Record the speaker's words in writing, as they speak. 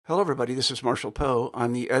Hello, everybody. This is Marshall Poe.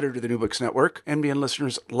 I'm the editor of the New Books Network. NBN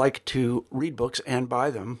listeners like to read books and buy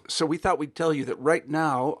them. So we thought we'd tell you that right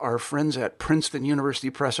now, our friends at Princeton University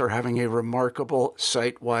Press are having a remarkable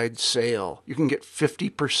site-wide sale. You can get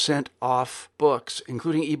 50% off books,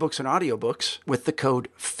 including ebooks and audiobooks, with the code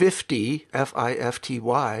 50,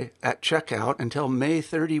 F-I-F-T-Y, at checkout until May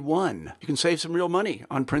 31. You can save some real money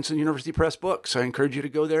on Princeton University Press books. I encourage you to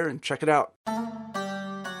go there and check it out.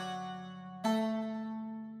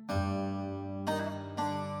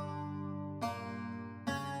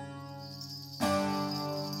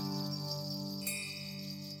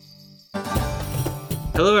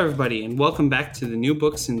 Hello, everybody, and welcome back to the New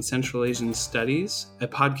Books in Central Asian Studies, a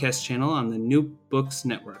podcast channel on the New Books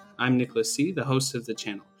Network. I'm Nicholas C., the host of the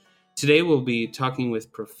channel. Today, we'll be talking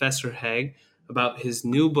with Professor Haig about his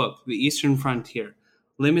new book, The Eastern Frontier,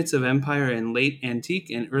 Limits of Empire in Late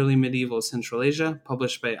Antique and Early Medieval Central Asia,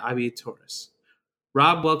 published by IB Tauris.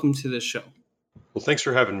 Rob, welcome to the show. Well, thanks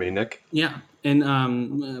for having me, Nick. Yeah,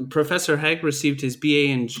 and Professor Haig received his BA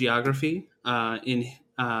in Geography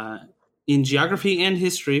in Geography and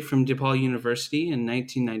History from DePaul University in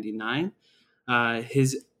 1999.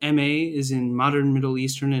 His MA is in Modern Middle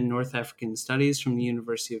Eastern and North African Studies from the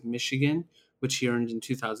University of Michigan, which he earned in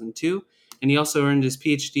 2002. And he also earned his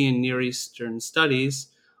PhD in Near Eastern Studies,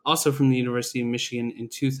 also from the University of Michigan in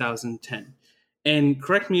 2010. And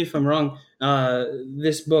correct me if I'm wrong,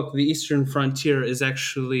 this book, The Eastern Frontier,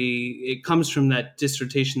 it comes from that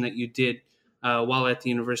dissertation that you did while at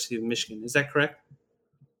the University of Michigan. Is that correct?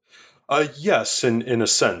 Yes, in a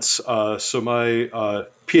sense. So my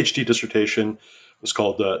PhD dissertation was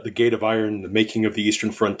called The Gate of Iron, The Making of the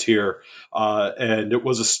Eastern Frontier. And it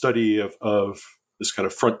was a study of this kind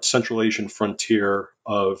of Central Asian frontier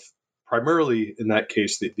of primarily, in that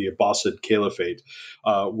case, the Abbasid Caliphate,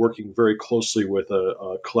 working very closely with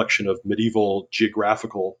a collection of medieval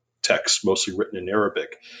geographical texts, mostly written in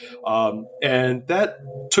Arabic. And that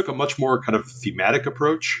took a much more kind of thematic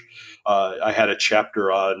approach. I had a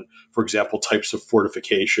chapter on, for example, types of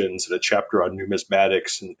fortifications and a chapter on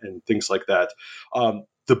numismatics and things like that.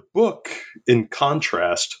 The book, in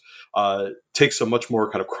contrast, takes a much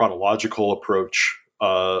more kind of chronological approach.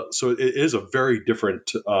 So it is a very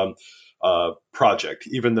different project,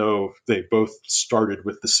 even though they both started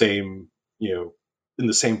with the same, in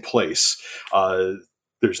the same place.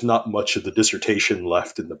 There's not much of the dissertation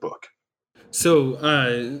left in the book.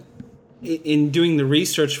 So, in doing the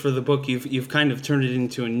research for the book, you've kind of turned it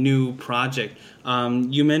into a new project.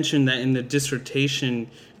 You mentioned that in the dissertation,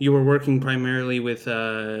 you were working primarily with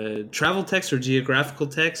travel text or geographical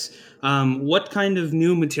text. What kind of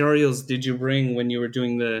new materials did you bring when you were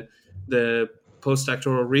doing the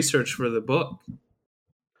postdoctoral research for the book?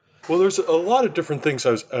 Well, there's a lot of different things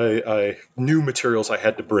new materials I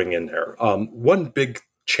had to bring in there. One big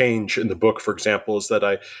change in the book, for example, is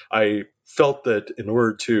that I felt that in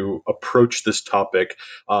order to approach this topic,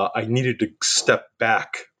 I needed to step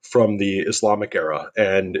back from the Islamic era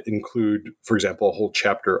and include, for example, a whole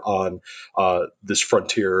chapter on this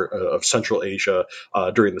frontier of Central Asia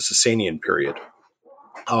during the Sasanian period.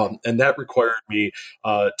 And that required me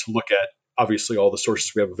to look at obviously all the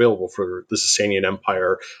sources we have available for the Sasanian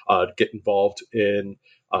Empire, get involved in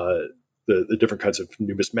the different kinds of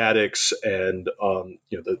numismatics and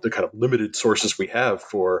the kind of limited sources we have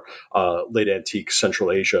for late antique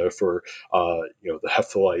Central Asia for the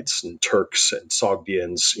Hephthalites and Turks and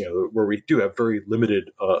Sogdians, where we do have very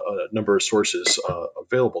limited number of sources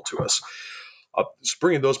available to us. So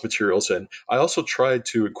bringing those materials in, I also tried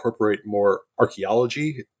to incorporate more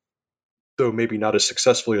archaeology, though maybe not as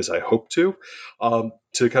successfully as I hoped to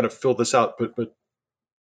kind of fill this out. But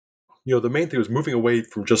the main thing was moving away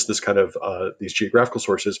from just this kind of these geographical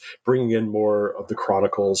sources, bringing in more of the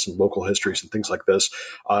chronicles and local histories and things like this,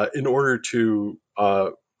 in order to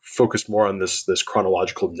focus more on this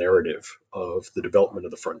chronological narrative of the development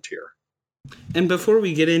of the frontier. And before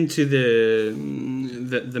we get into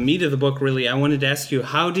the meat of the book, really, I wanted to ask you,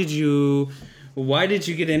 why did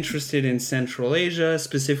you get interested in Central Asia,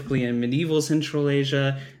 specifically in medieval Central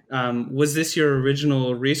Asia? Was this your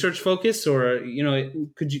original research focus, or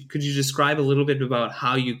could you describe a little bit about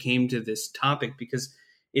how you came to this topic? Because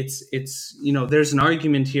it's there's an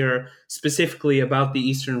argument here specifically about the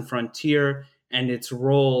Eastern Frontier and its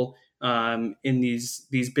role in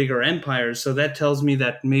these bigger empires. So that tells me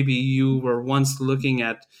that maybe you were once looking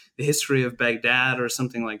at the history of Baghdad or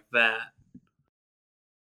something like that.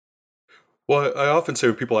 Well, I often say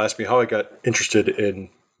when people ask me how I got interested in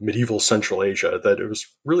medieval Central Asia, that it was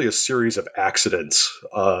really a series of accidents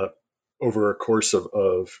over a course of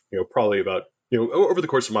probably about over the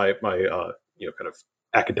course of my kind of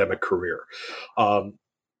academic career.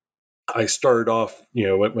 I started off,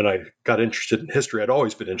 when I got interested in history, I'd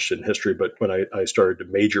always been interested in history, but when I started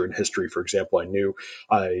to major in history, for example, I knew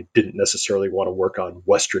I didn't necessarily want to work on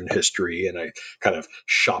Western history, and I kind of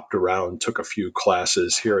shopped around, took a few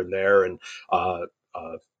classes here and there, and uh,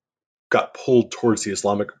 uh, got pulled towards the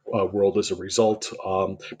Islamic world as a result,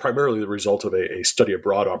 primarily the result of a study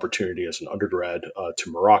abroad opportunity as an undergrad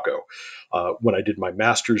to Morocco. When I did my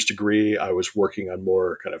master's degree, I was working on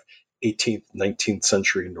more kind of 18th, 19th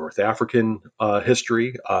century North African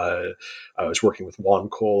history. I was working with Juan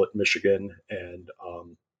Cole at Michigan, and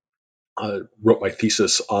wrote my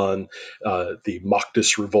thesis on the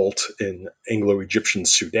Makdis revolt in Anglo-Egyptian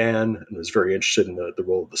Sudan, and was very interested in the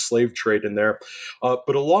role of the slave trade in there.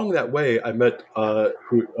 But along that way, I met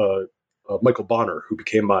Michael Bonner, who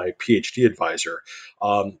became my PhD advisor,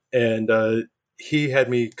 and he had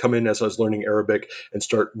me come in as I was learning Arabic and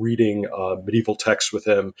start reading medieval texts with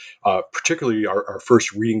him. Particularly, our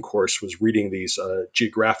first reading course was reading these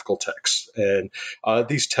geographical texts, and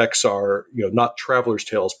these texts are, not travelers'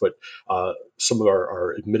 tales, but some of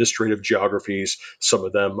our administrative geographies. Some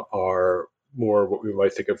of them are more what we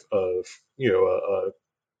might think of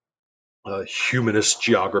humanist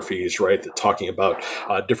geographies, right? That talking about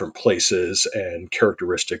different places and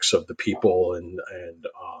characteristics of the people, and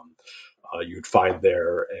you'd find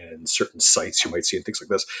there, and certain sites you might see and things like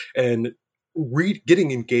this. And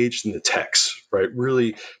getting engaged in the text, right,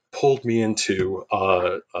 really pulled me into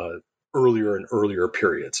earlier and earlier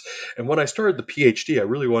periods. And when I started the PhD, I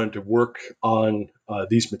really wanted to work on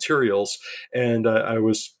these materials, and I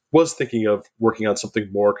was thinking of working on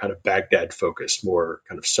something more kind of Baghdad focused, more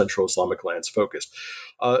kind of Central Islamic lands focused.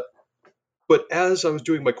 But as I was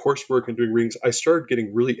doing my coursework and doing readings, I started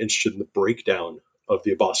getting really interested in the breakdown of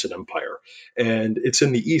the Abbasid Empire. And it's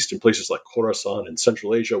in the East, in places like Khorasan and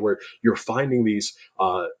Central Asia, where you're finding these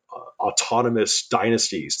autonomous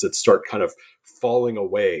dynasties that start kind of falling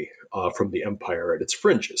away from the empire at its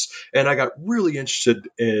fringes. And I got really interested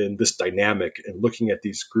in this dynamic and looking at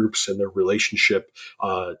these groups and their relationship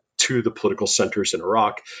to the political centers in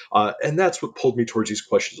Iraq. And that's what pulled me towards these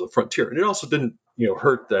questions of the frontier. And it also didn't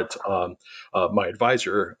hurt that my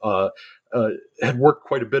advisor had worked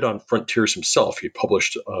quite a bit on frontiers himself. He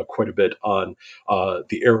published quite a bit on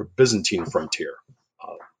the Arab-Byzantine frontier.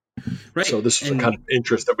 Right. So this was a kind of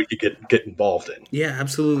interest that we could get involved in. Yeah,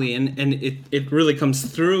 absolutely. And it really comes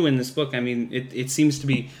through in this book. I mean, it seems to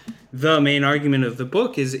be the main argument of the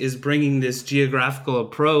book is bringing this geographical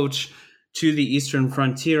approach to the Eastern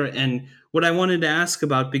frontier. And what I wanted to ask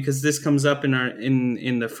about, because this comes up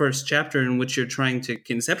in the first chapter in which you're trying to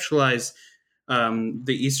conceptualize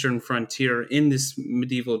the Eastern frontier in this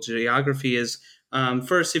medieval geography, is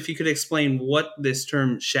first, if you could explain what this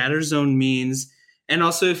term shatter zone means, and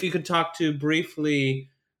also if you could talk to briefly,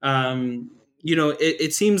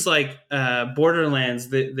 it seems like Borderlands,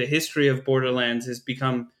 the history of Borderlands has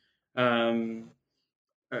become a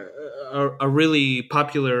really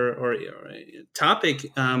popular or topic,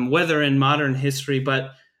 whether in modern history,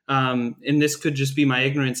 but and this could just be my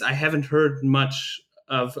ignorance. I haven't heard much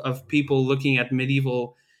of people looking at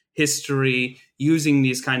medieval history using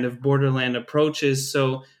these kind of borderland approaches.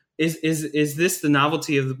 So is this the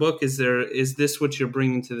novelty of the book? Is this what you're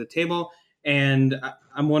bringing to the table? And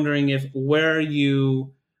I'm wondering if where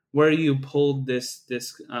you pulled this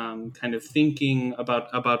kind of thinking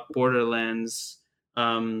about borderlands,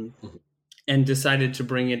 and decided to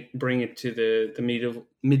bring it to the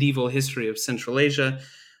medieval history of Central Asia,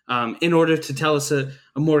 in order to tell us a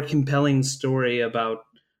more compelling story about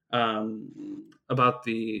the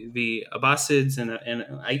Abbasids and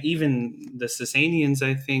even the Sasanians.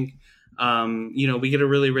 I think we get a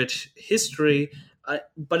really rich history,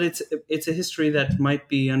 but it's a history that might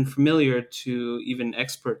be unfamiliar to even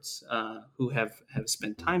experts who have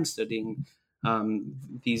spent time studying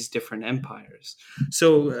these different empires.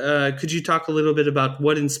 So could you talk a little bit about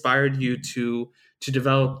what inspired you to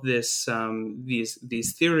develop these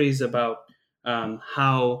theories about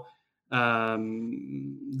how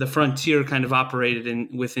the frontier kind of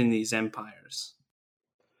operated within these empires?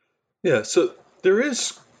 Yeah, so there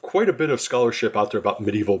is quite a bit of scholarship out there about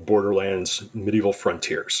medieval borderlands, medieval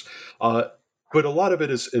frontiers. But a lot of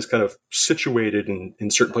it is kind of situated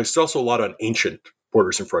in certain places. There's also a lot on ancient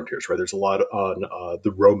borders and frontiers, right? There's a lot on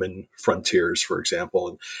the Roman frontiers, for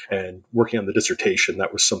example, and working on the dissertation,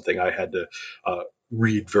 that was something I had to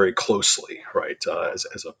read very closely, right, as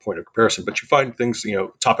a point of comparison. But you find things,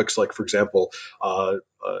 topics like, for example,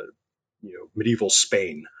 medieval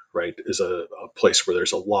Spain, right, is a place where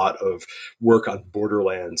there's a lot of work on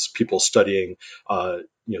borderlands, people studying,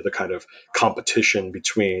 the kind of competition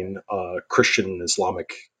between Christian and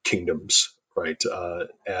Islamic kingdoms right?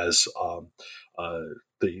 As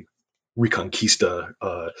the Reconquista,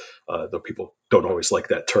 though people don't always like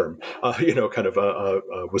that term,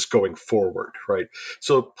 was going forward, right?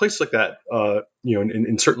 So places like that,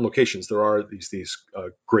 in certain locations, there are these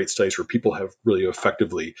great studies where people have really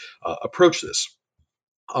effectively approached this.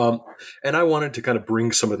 And I wanted to kind of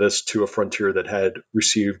bring some of this to a frontier that had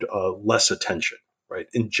received less attention. Right.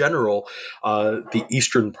 In general, the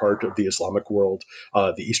eastern part of the Islamic world,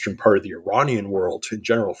 the eastern part of the Iranian world in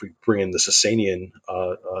general, if we bring in the Sasanian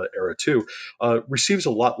era too, receives a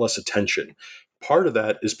lot less attention. Part of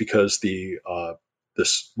that is because we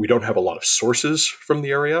don't have a lot of sources from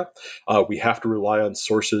the area. We have to rely on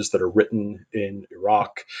sources that are written in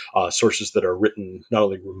Iraq, sources that are written not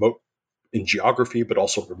only remote in geography, but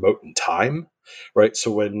also remote in time, right?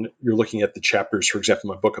 So when you're looking at the chapters, for example,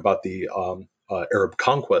 in my book about the Arab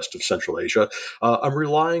conquest of Central Asia, I'm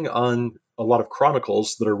relying on a lot of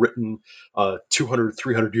chronicles that are written 200,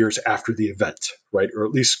 300 years after the event, right? Or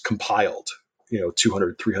at least compiled,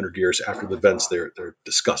 200, 300 years after the events they're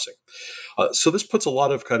discussing. So this puts a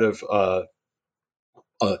lot of kind of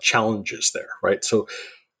challenges there, right? So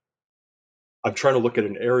I'm trying to look at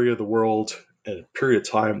an area of the world in a period of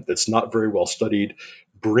time that's not very well studied,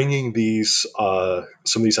 bringing these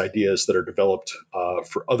some of these ideas that are developed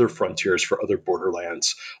for other frontiers, for other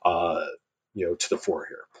borderlands, to the fore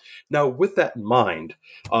here. Now, with that in mind,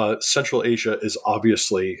 Central Asia is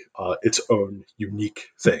obviously its own unique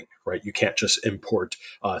thing, right? You can't just import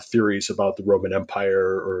theories about the Roman Empire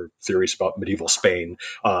or theories about medieval Spain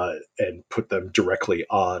and put them directly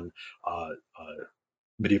on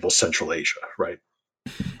medieval Central Asia, right?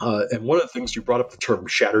 And one of the things you brought up the term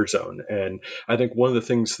shatter zone, and I think one of the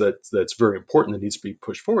things that's very important that needs to be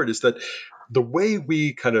pushed forward is that the way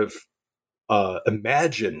we kind of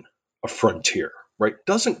imagine a frontier, right,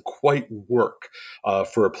 doesn't quite work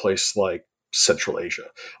for a place like Central Asia,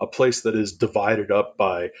 a place that is divided up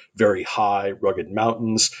by very high, rugged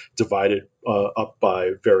mountains, divided up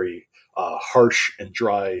by very harsh and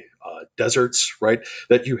dry deserts, right?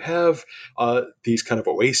 That you have these kind of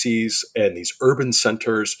oases and these urban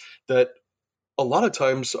centers that a lot of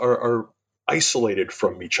times are isolated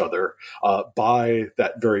from each other by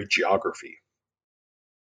that very geography.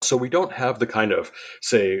 So we don't have the kind of,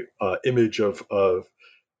 say, image of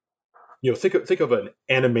think of an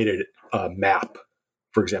animated map.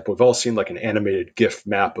 For example, we've all seen like an animated GIF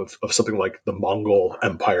map of something like the Mongol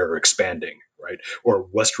Empire expanding, right? Or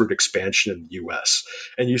westward expansion in the US.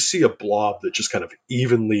 And you see a blob that just kind of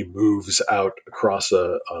evenly moves out across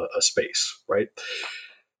a space, right?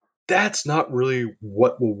 That's not really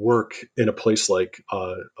what will work in a place like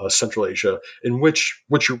Central Asia, in which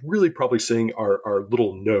what you're really probably seeing are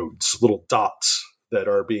little nodes, little dots that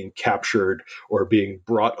are being captured or being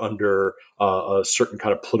brought under a certain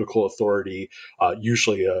kind of political authority,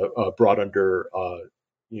 usually brought under,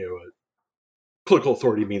 political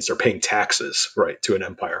authority means they're paying taxes, right, to an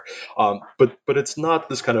empire. But it's not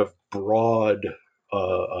this kind of broad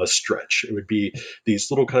stretch. It would be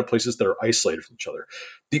these little kind of places that are isolated from each other.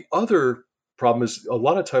 The other problem is a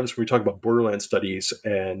lot of times when we talk about borderland studies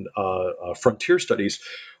and frontier studies,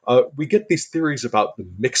 we get these theories about the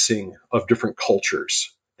mixing of different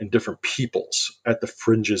cultures and different peoples at the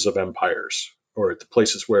fringes of empires or at the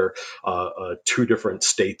places where two different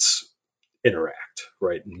states interact,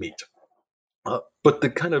 right, and meet. But the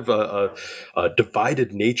kind of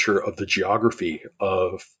divided nature of the geography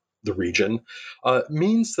of the region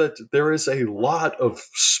means that there is a lot of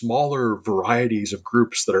smaller varieties of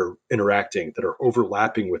groups that are interacting, that are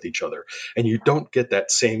overlapping with each other. And you don't get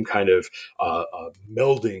that same kind of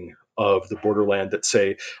melding of the borderland that,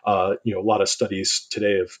 say, a lot of studies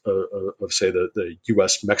today of say, the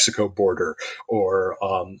U.S.-Mexico border, or,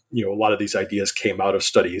 a lot of these ideas came out of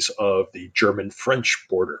studies of the German-French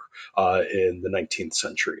border in the 19th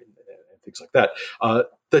century and things like that.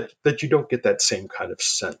 That you don't get that same kind of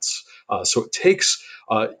sense. So it takes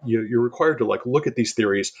you're required to like look at these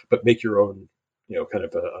theories, but make your own kind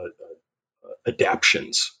of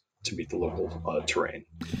adaptions to meet the local terrain.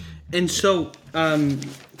 And so,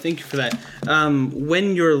 thank you for that.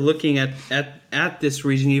 When you're looking at this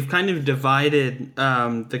region, you've kind of divided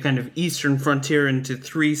the kind of eastern frontier into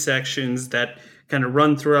three sections that kind of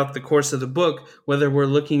run throughout the course of the book, whether we're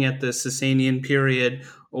looking at the Sasanian period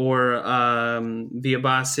or the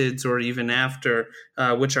Abbasids or even after,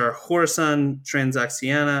 which are Khorasan,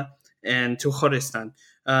 Transoxiana, and Tukhoristan.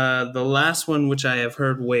 The last one, which I have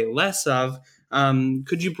heard way less of,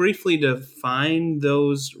 could you briefly define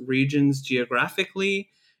those regions geographically,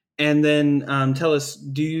 and then tell us,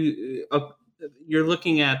 you're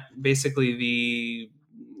looking at basically the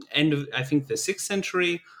end of, I think, the 6th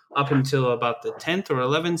century up until about the 10th or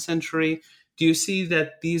 11th century. Do you see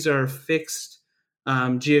that these are fixed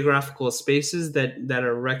geographical spaces that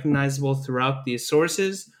are recognizable throughout these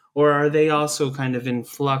sources, or are they also kind of in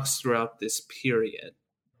flux throughout this period?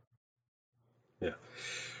 Yeah.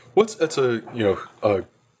 That's a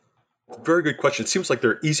very good question. It seems like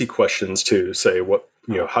they're easy questions to say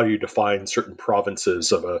how do you define certain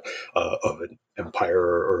provinces of an empire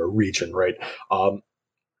or a region, right?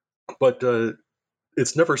 But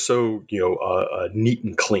it's never so neat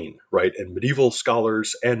and clean, right? And medieval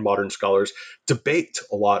scholars and modern scholars debate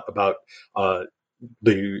a lot about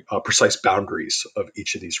the precise boundaries of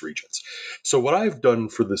each of these regions. So what I've done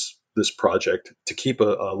for this project to keep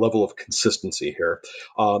a level of consistency here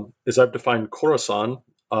is I've defined Khorasan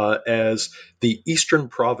as the eastern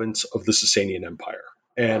province of the Sasanian Empire,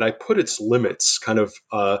 and I put its limits kind of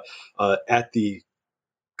at the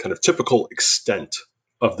kind of typical extent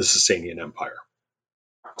of the Sasanian Empire.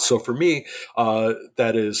 So for me,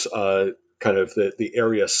 that is kind of the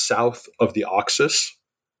area south of the Oxus,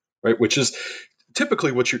 right? Which is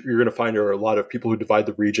typically what you're going to find are a lot of people who divide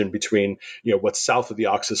the region between what's south of the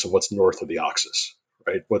Oxus and what's north of the Oxus,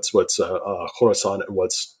 right? What's Khorasan and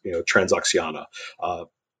what's Transoxiana.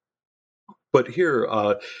 But here,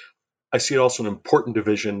 I see it also an important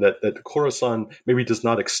division that Khorasan maybe does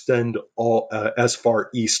not extend all as far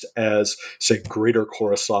east as, say, Greater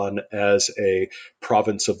Khorasan as a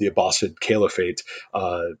province of the Abbasid Caliphate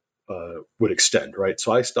would extend, right?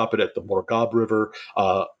 So I stop it at the Morghab River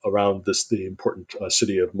around the important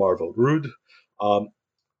city of Marv el Rud.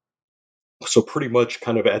 So pretty much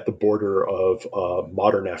kind of at the border of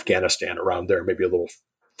modern Afghanistan, around there, maybe a little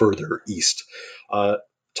further east.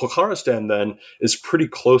 Tokharistan then is pretty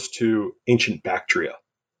close to ancient Bactria,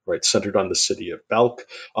 right, centered on the city of Balkh,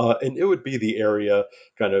 and it would be the area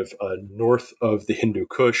kind of north of the Hindu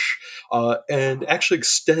Kush, and actually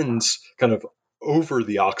extends kind of over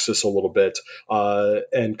the Oxus a little bit,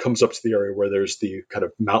 and comes up to the area where there's the kind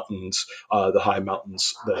of mountains, the high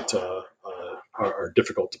mountains that are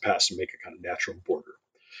difficult to pass and make a kind of natural border.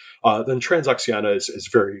 Then Transoxiana is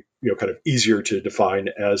very, kind of easier to define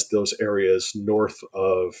as those areas north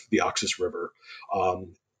of the Oxus River.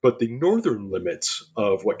 But the northern limits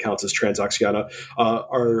of what counts as Transoxiana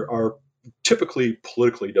are typically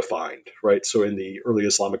politically defined, right? So in the early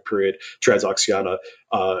Islamic period, Transoxiana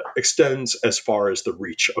extends as far as the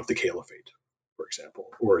reach of the Caliphate, for example,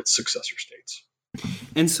 or its successor states.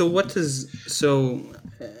 And so,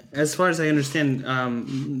 as far as I understand,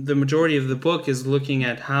 the majority of the book is looking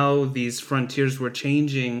at how these frontiers were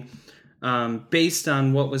changing based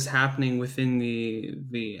on what was happening within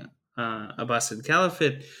the Abbasid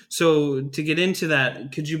Caliphate. So, to get into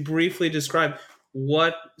that, could you briefly describe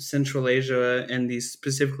what Central Asia and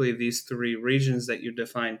specifically these three regions that you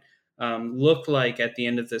defined look like at the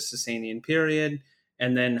end of the Sasanian period?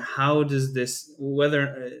 And then how does this,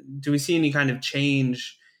 do we see any kind of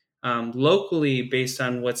change locally based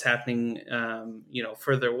on what's happening,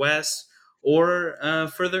 further west or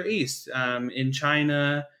further east? In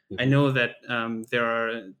China, I know that there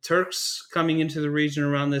are Turks coming into the region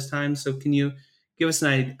around this time. So can you give us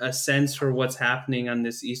a sense for what's happening on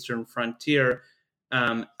this eastern frontier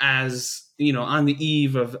as, on the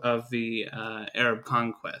eve of the Arab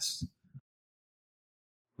conquest?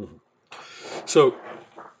 So,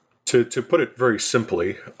 to put it very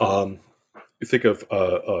simply, you think of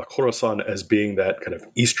Khorasan as being that kind of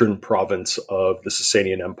eastern province of the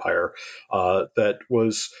Sasanian Empire that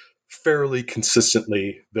was fairly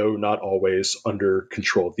consistently, though not always, under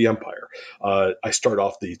control of the empire. I start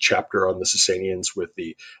off the chapter on the Sasanians with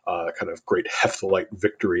the kind of great Hephthalite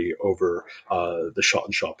victory over the Shah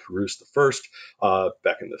Piruz I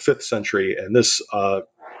back in the 5th century, and this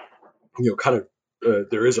kind of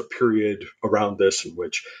there is a period around this in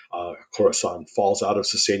which Khorasan falls out of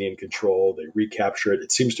Sasanian control. They recapture it.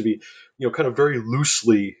 It seems to be, kind of very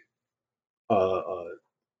loosely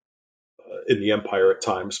in the empire at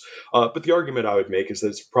times. But the argument I would make is that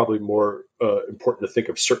it's probably more important to think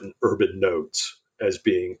of certain urban nodes as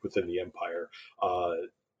being within the empire,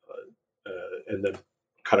 and then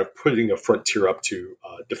kind of putting a frontier up to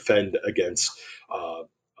defend against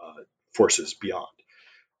forces beyond.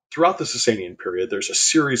 Throughout the Sasanian period, there's a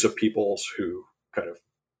series of peoples who kind of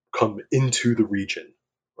come into the region,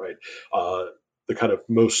 right? The kind of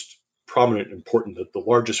most prominent and important, the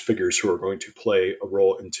largest figures who are going to play a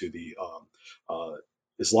role into the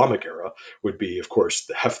Islamic era would be, of course,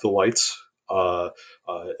 the Hephthalites,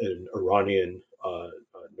 an Iranian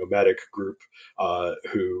nomadic group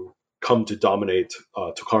who come to dominate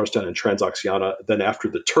Tokharistan and Transoxiana. Then after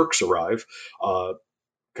the Turks arrive,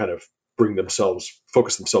 kind of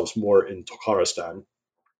focus themselves more in Tokharistan.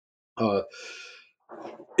 Uh,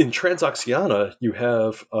 in Transoxiana, you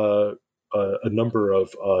have a number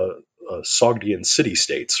of Sogdian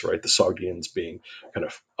city-states, right? The Sogdians being kind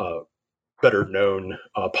of better known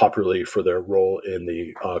popularly for their role in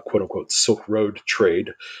the quote-unquote Silk Road trade.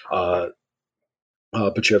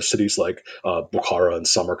 But you have cities like Bukhara and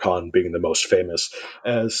Samarkand being the most famous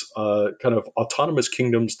as kind of autonomous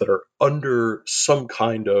kingdoms that are under some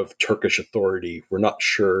kind of Turkish authority. We're not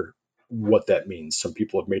sure what that means. Some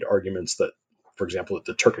people have made arguments that, for example, that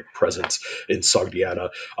the Turkic presence in Sogdiana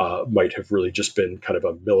might have really just been kind of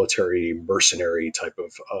a military mercenary type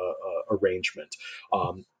of arrangement,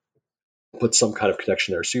 but some kind of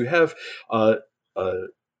connection there. So you have uh,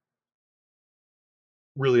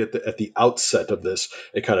 really at the outset of this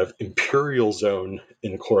a kind of imperial zone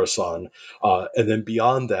in Khorasan, and then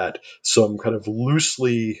beyond that some kind of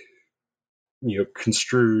loosely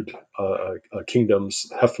construed kingdoms,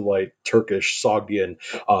 Hephthalite, Turkish, Sogdian,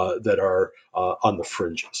 that are on the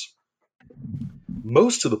fringes.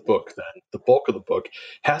 Most of the book, then, the bulk of the book,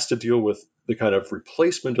 has to deal with the kind of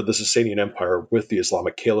replacement of the Sasanian Empire with the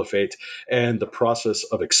Islamic Caliphate and the process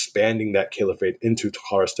of expanding that caliphate into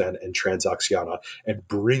Takharistan and Transoxiana and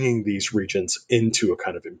bringing these regions into a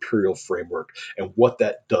kind of imperial framework and what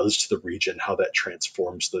that does to the region, how that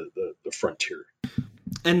transforms the frontier.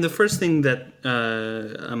 And the first thing that,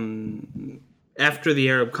 after the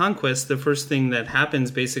Arab conquest, the first thing that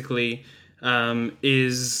happens basically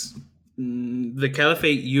is the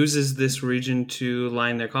caliphate uses this region to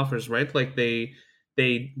line their coffers, right? Like they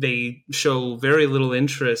show very little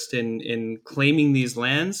interest in claiming these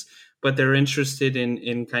lands, but they're interested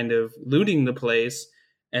in kind of looting the place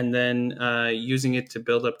and then using it to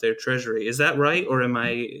build up their treasury. Is that right, or am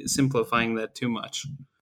I simplifying that too much?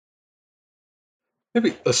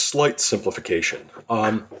 Maybe a slight simplification.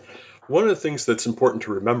 One of the things that's important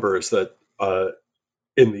to remember is that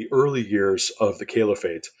in the early years of the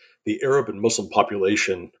caliphate, the Arab and Muslim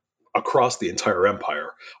population across the entire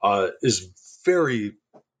empire is very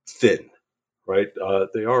thin, right?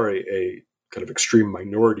 They are a kind of extreme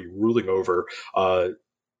minority ruling over,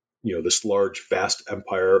 this large, vast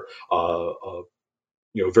empire,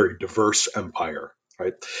 very diverse empire,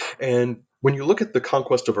 right? And when you look at the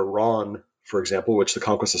conquest of Iran, for example, which the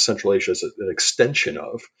conquest of Central Asia is an extension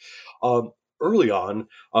of, early on,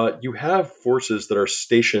 you have forces that are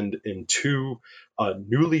stationed in two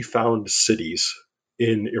newly found cities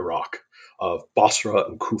in Iraq, of Basra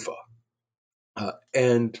and Kufa.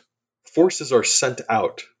 And forces are sent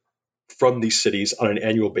out from these cities on an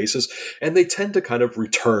annual basis, and they tend to kind of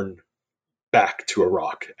return back to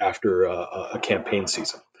Iraq after a campaign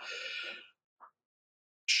season.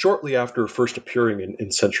 Shortly after first appearing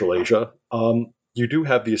in Central Asia, you do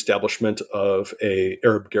have the establishment of a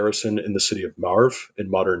Arab garrison in the city of Marv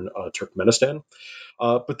in modern Turkmenistan.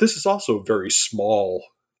 But this is also a very small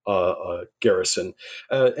garrison.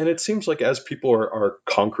 And it seems like as people are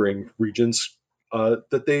conquering regions,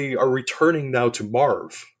 that they are returning now to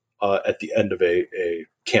Marv at the end of a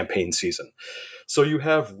campaign season. So you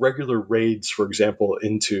have regular raids, for example,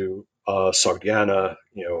 into Sogdiana,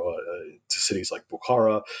 to cities like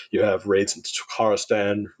Bukhara. You have raids into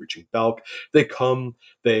Takharistan, reaching Balkh. They come,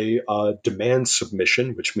 they demand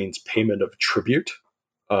submission, which means payment of tribute,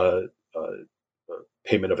 uh,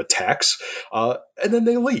 payment of a tax, and then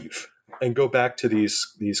they leave and go back to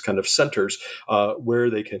these kind of centers where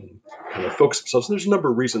they can kind of focus themselves. And there's a number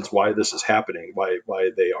of reasons why this is happening, why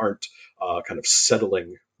they aren't kind of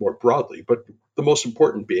settling more broadly. But the most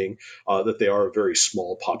important being that they are a very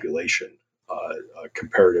small population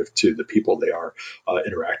comparative to the people they are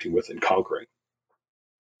interacting with and conquering.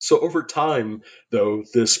 So over time, though,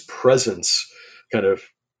 this presence kind of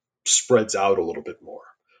spreads out a little bit more.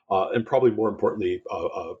 And probably more importantly,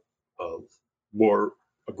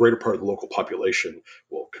 a greater part of the local population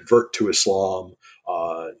will convert to Islam,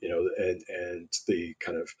 and the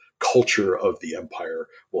kind of culture of the empire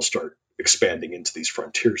will start expanding into these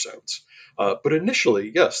frontier zones. But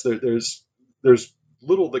initially, yes, there's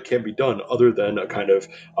little that can be done other than a kind of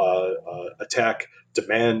attack,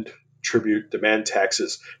 demand tribute, demand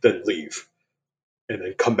taxes, then leave, and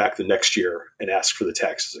then come back the next year and ask for the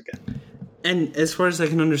taxes again. And as far as I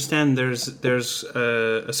can understand, there's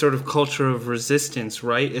a sort of culture of resistance,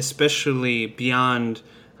 right? Especially beyond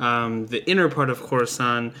the inner part of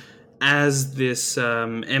Khorasan, as this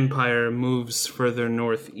empire moves further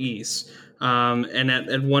northeast. And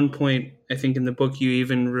at one point, I think in the book, you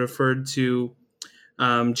even referred to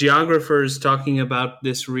geographers talking about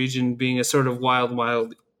this region being a sort of wild,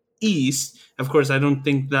 wild east. Of course, I don't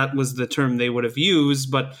think that was the term they would have used,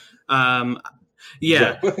 but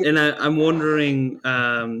Yeah, So, and I'm wondering,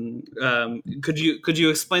 could you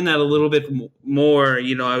explain that a little bit more?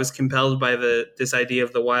 I was compelled by this idea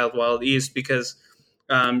of the Wild Wild East because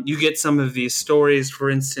you get some of these stories. For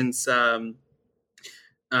instance,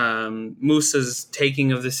 Musa's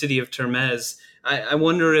taking of the city of Termez. I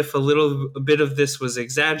wonder if a bit of this was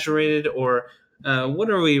exaggerated, or what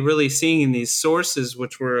are we really seeing in these sources,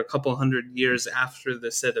 which were a couple hundred years after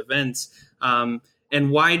the said events? And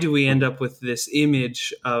why do we end up with this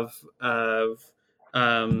image of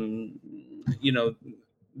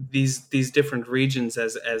these different regions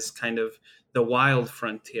as kind of the wild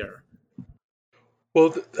frontier?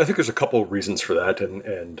 well, I think there's a couple of reasons for that,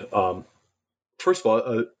 and first of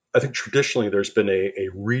all, I think traditionally there's been a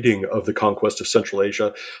reading of the conquest of Central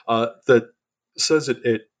Asia that says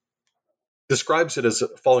it describes it as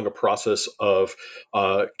following a process of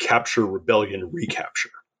capture, rebellion,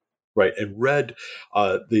 recapture, right? And read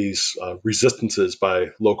these resistances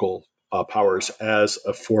by local powers as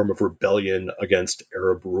a form of rebellion against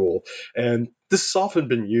Arab rule. And this has often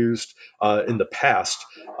been used in the past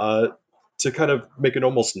to kind of make an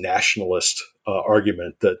almost nationalist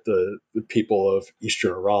argument that the people of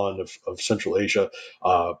Eastern Iran, of Central Asia,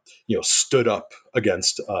 stood up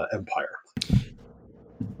against empire.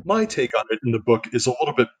 My take on it in the book is a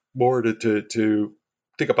little bit more to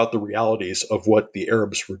think about the realities of what the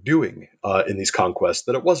Arabs were doing in these conquests,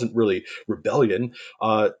 that it wasn't really rebellion.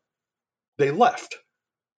 They left,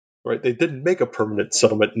 right? They didn't make a permanent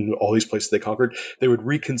settlement in all these places they conquered. They would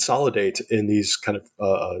reconsolidate in these kind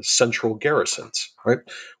of central garrisons, right?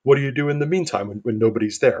 What do you do in the meantime when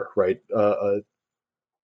nobody's there, right? You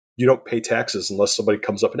don't pay taxes unless somebody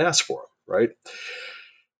comes up and asks for them, right?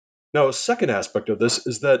 Now, a second aspect of this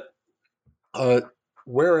is that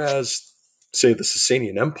whereas, say, the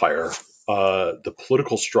Sasanian Empire, the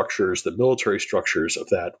political structures, the military structures of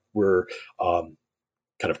that were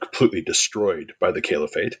kind of completely destroyed by the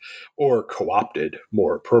Caliphate, or co-opted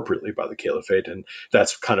more appropriately by the Caliphate. And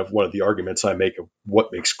that's kind of one of the arguments I make of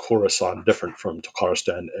what makes Khorasan different from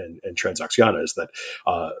Tokharistan and Transoxiana, is that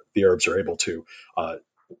the Arabs are able to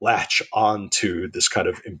latch on to this kind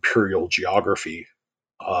of imperial geography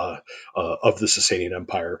of the Sasanian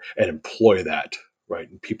Empire and employ that, right?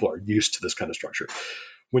 And people are used to this kind of structure.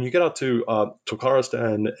 When you get out to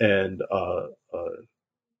Tokharistan and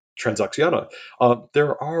Transoxiana,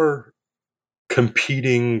 there are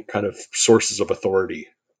competing kind of sources of authority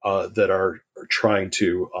that are trying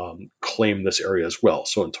to claim this area as well.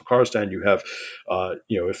 So in Tokharistan, you have,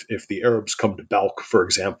 if the Arabs come to Balkh, for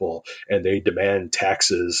example, and they demand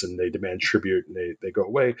taxes and they demand tribute and they go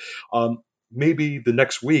away, maybe the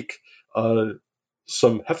next week,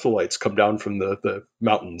 some Hephthalites come down from the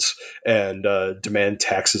mountains and demand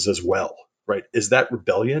taxes as well, right? Is that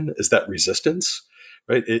rebellion? Is that resistance?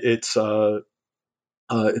 Right? It's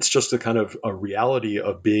just a kind of a reality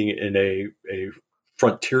of being in a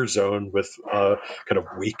frontier zone with kind of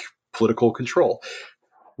weak political control.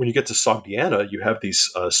 When you get to Sogdiana, you have these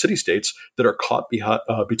city-states that are caught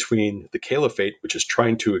between the Caliphate, which is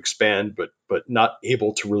trying to expand but not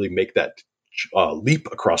able to really make that leap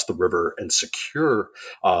across the river and secure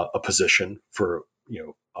a position for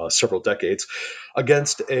several decades,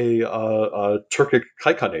 against a Turkic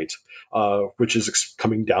Khaganate, which is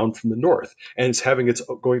coming down from the north, and it's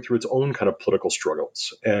going through its own kind of political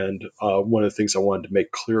struggles. And one of the things I wanted to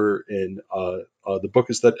make clear in the book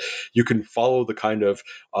is that you can follow the kind of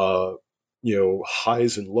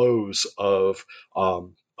highs and lows of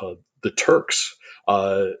the Turks.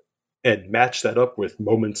 And match that up with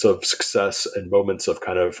moments of success and moments of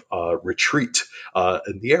kind of retreat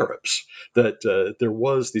in the Arabs. That there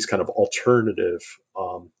was these kind of alternative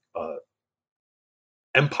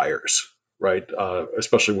empires, right?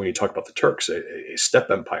 Especially when you talk about the Turks, a steppe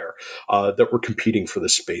empire that were competing for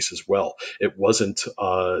this space as well. It wasn't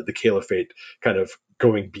the Caliphate kind of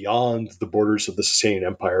going beyond the borders of the Sasanian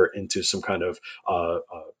Empire into some kind of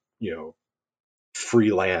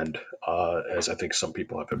free land, as I think some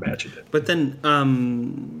people have imagined it. But then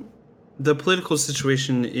the political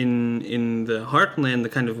situation in the heartland, the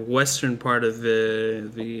kind of western part of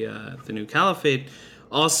the new caliphate,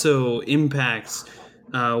 also impacts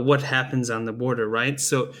what happens on the border, right?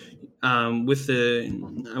 So with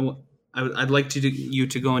I'd like you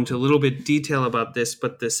to go into a little bit detail about this,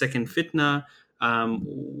 but the second fitna,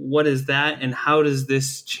 what is that, and how does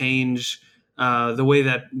this change the way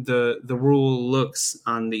that the rule looks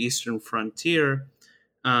on the eastern frontier,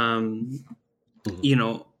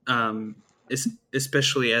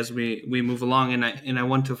 especially as we move along, and I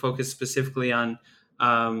want to focus specifically on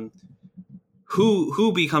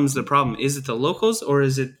who becomes the problem. Is it the locals, or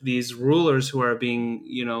is it these rulers who are being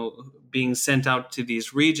being sent out to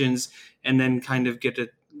these regions and then kind of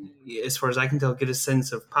as far as I can tell, get a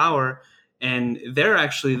sense of power. And they're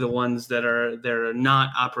actually the ones that are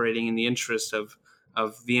not operating in the interest of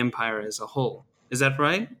the empire as a whole. Is that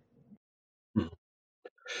right?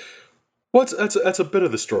 Well, that's a bit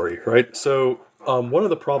of the story, right? So, one of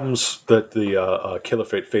the problems that the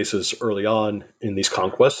caliphate faces early on in these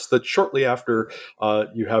conquests, that shortly after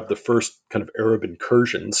you have the first kind of Arab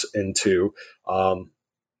incursions into uh,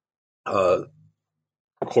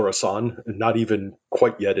 Khorasan, not even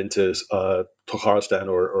quite yet into Takharistan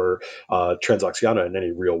or Transoxiana in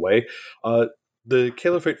any real way, the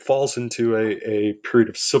caliphate falls into a period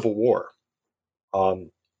of civil war.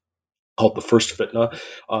 Called the First Fitna,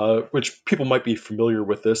 which people might be familiar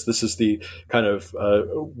with this. This is the kind of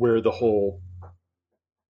where the whole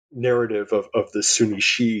narrative of the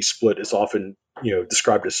Sunni-Shia split is often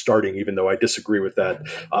described as starting, even though I disagree with that.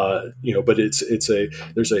 But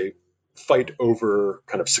there's a fight over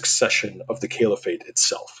kind of succession of the caliphate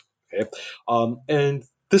itself. Okay, and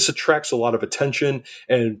this attracts a lot of attention.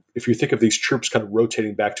 And if you think of these troops kind of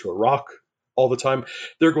rotating back to Iraq all the time,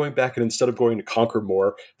 they're going back, and instead of going to conquer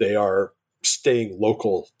more, they are staying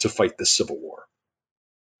local to fight this civil war.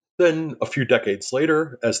 Then a few decades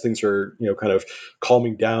later, as things are kind of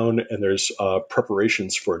calming down, and there's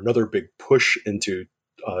preparations for another big push into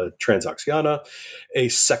Transoxiana, a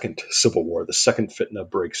second civil war, the Second Fitna,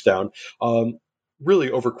 breaks down,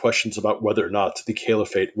 really over questions about whether or not the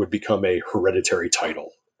caliphate would become a hereditary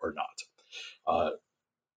title or not.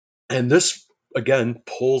 And this, again,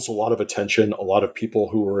 pulls a lot of attention. A lot of people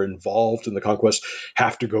who were involved in the conquest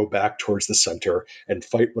have to go back towards the center and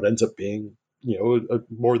fight what ends up being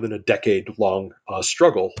more than a decade-long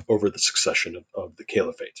struggle over the succession of the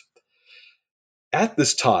caliphate. At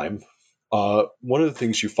this time, one of the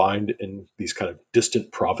things you find in these kind of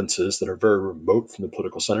distant provinces that are very remote from the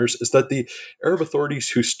political centers is that the Arab authorities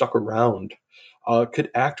who stuck around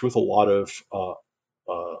could act with a lot of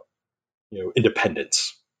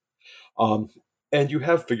independence. And you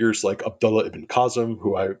have figures like Abdullah ibn Qasim,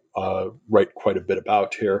 who I write quite a bit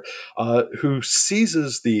about here, who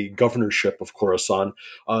seizes the governorship of Khorasan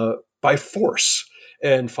by force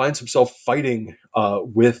and finds himself fighting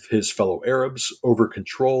with his fellow Arabs over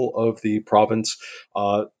control of the province.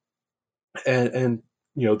 And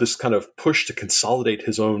this kind of push to consolidate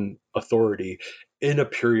his own authority in a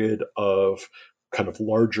period of kind of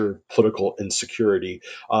larger political insecurity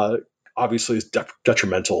obviously is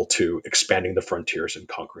detrimental to expanding the frontiers and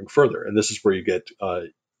conquering further. And this is where you get,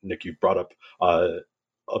 Nick, you brought up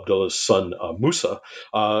Abdullah's son, Musa,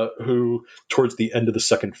 who towards the end of the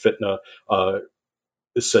Second Fitna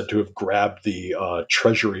is said to have grabbed the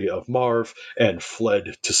treasury of Marv and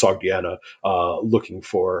fled to Sogdiana looking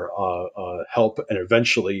for help, and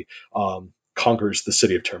eventually conquers the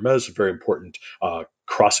city of Termez, a very important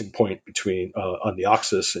crossing point between on the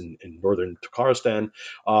Oxus in northern Takharistan,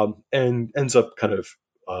 and ends up kind of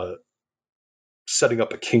setting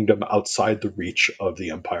up a kingdom outside the reach of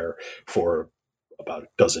the empire for about a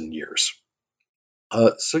dozen years.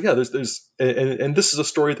 There's and this is a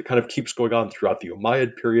story that kind of keeps going on throughout the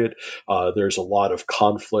Umayyad period. There's a lot of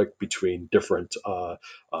conflict between different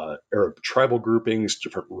Arab tribal groupings,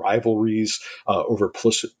 different rivalries over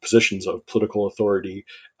positions of political authority,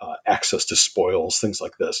 access to spoils, things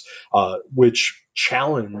like this, which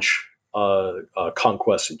challenge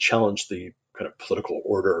conquest and challenge the kind of political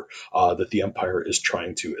order that the empire is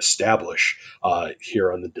trying to establish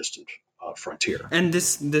here on the distant frontier. And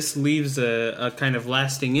this leaves a kind of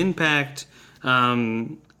lasting impact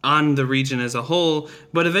on the region as a whole.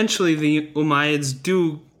 But eventually the Umayyads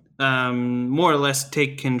do more or less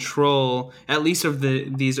take control, at least of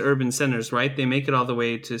these urban centers, right? They make it all the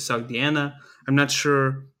way to Sogdiana. I'm not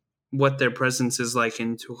sure what their presence is like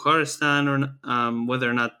in Takharistan, or whether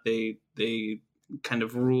or not they kind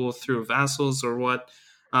of rule through vassals or what.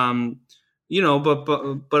 But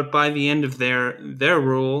by the end of their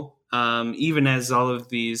rule, even as all of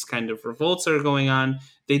these kind of revolts are going on,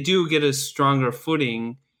 they do get a stronger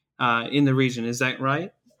footing in the region. Is that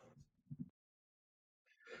right?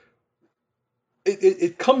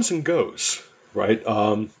 It comes and goes, right?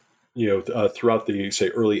 Throughout the, say,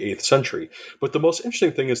 early 8th century. But the most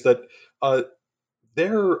interesting thing is that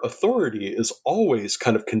their authority is always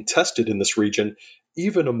kind of contested in this region,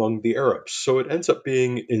 even among the Arabs. So it ends up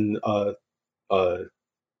being in the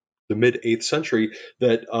mid 8th century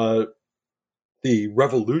that the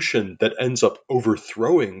revolution that ends up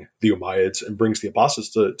overthrowing the Umayyads and brings the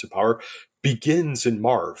Abbasids to power begins in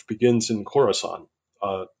Marv, begins in Khorasan.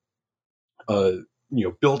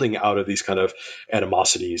 Building out of these kind of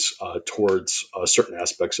animosities towards certain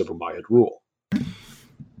aspects of Umayyad rule.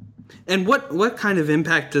 And what kind of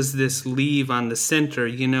impact does this leave on the center?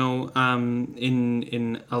 In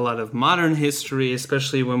a lot of modern history,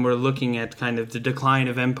 especially when we're looking at kind of the decline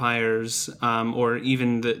of empires, or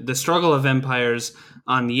even the struggle of empires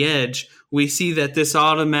on the edge, we see that this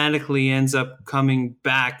automatically ends up coming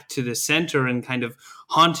back to the center and kind of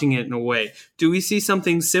haunting it in a way. Do we see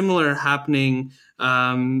something similar happening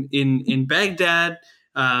in Baghdad?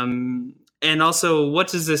 And also, what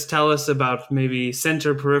does this tell us about maybe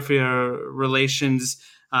center-periphery relations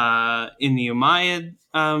in the Umayyad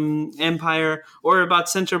Empire, or about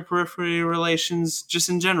center-periphery relations just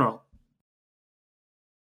in general?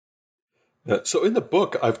 So in the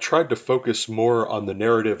book, I've tried to focus more on the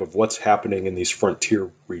narrative of what's happening in these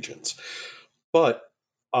frontier regions. But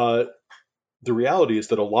uh, the reality is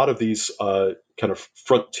that a lot of these kind of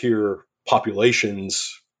frontier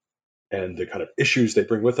populations and the kind of issues they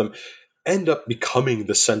bring with them end up becoming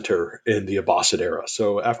the center in the Abbasid era.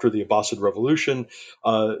 So after the Abbasid revolution,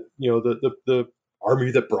 the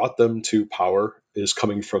army that brought them to power is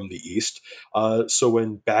coming from the east. So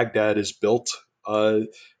when Baghdad is built, a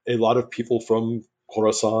lot of people from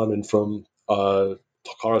Khorasan and from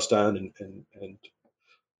Takharistan and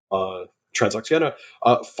Transoxiana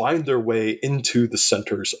find their way into the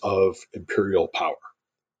centers of imperial power,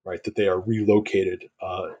 right? That they are relocated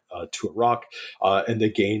to Iraq, and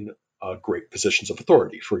they gain great positions of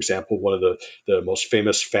authority. For example, one of the most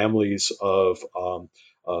famous families of uh,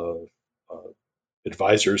 uh,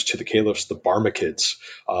 advisors to the caliphs, the Barmakids,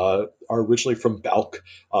 are originally from Balkh.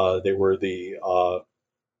 They were the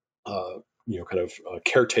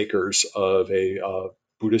caretakers of a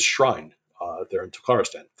Buddhist shrine there in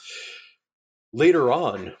Tukharistan. Later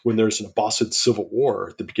on, when there's an Abbasid civil war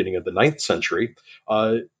at the beginning of the 9th century,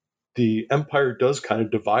 the empire does kind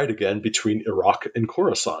of divide again between Iraq and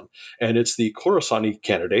Khorasan. And it's the Khorasani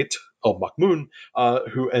candidate, al-Ma'mun,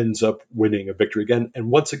 who ends up winning a victory again. And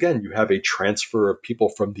once again, you have a transfer of people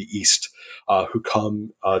from the east who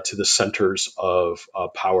come to the centers of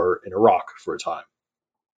power in Iraq for a time.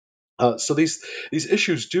 So these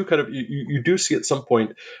issues do kind of you do see at some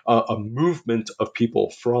point a movement of people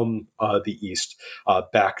from the east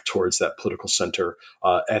back towards that political center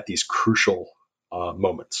at these crucial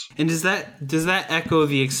moments. And does that echo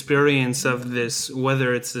the experience of this,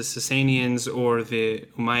 whether it's the Sasanians or the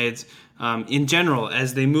Umayyads in general,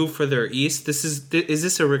 as they move further east? Is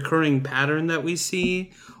this a recurring pattern that we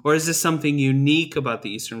see, or is this something unique about the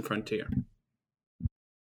eastern frontier?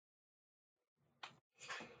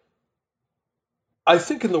 I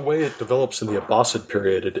think in the way it develops in the Abbasid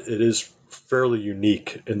period, it is fairly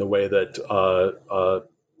unique in the way that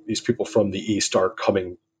these people from the east are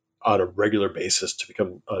coming on a regular basis to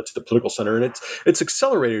become to the political center, and it's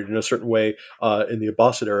accelerated in a certain way in the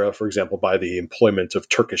Abbasid era, for example, by the employment of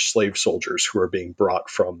Turkish slave soldiers who are being brought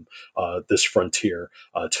from this frontier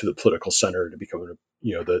to the political center to become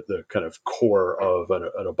the kind of core of an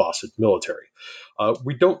Abbasid military.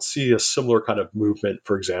 We don't see a similar kind of movement,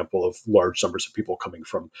 for example, of large numbers of people coming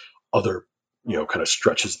from other kind of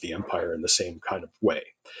stretches of the empire in the same kind of way.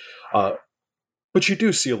 Uh, but you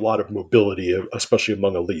do see a lot of mobility, especially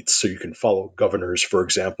among elites. So you can follow governors, for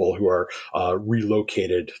example, who are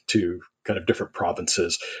relocated to kind of different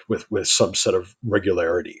provinces with some set of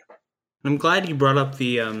regularity. I'm glad you brought up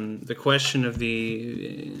the question of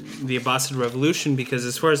the Abbasid Revolution, because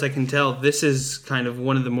as far as I can tell, this is kind of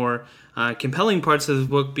one of the more compelling parts of the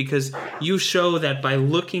book, because you show that by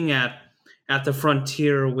looking at the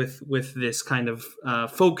frontier with this kind of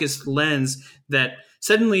focused lens, that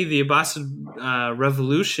suddenly the Abbasid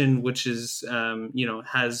Revolution, which is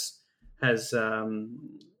has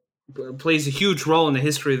plays a huge role in the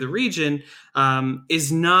history of the region,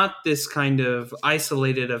 is not this kind of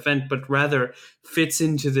isolated event, but rather fits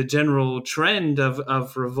into the general trend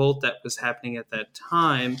of revolt that was happening at that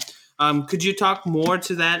time. Could you talk more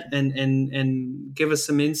to that and give us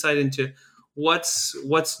some insight into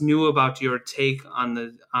what's new about your take on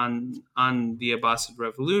the Abbasid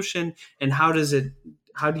Revolution, and how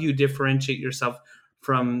do you differentiate yourself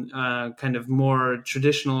from kind of more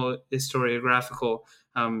traditional historiographical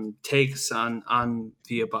takes on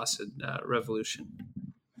the Abbasid Revolution?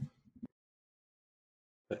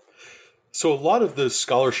 So a lot of the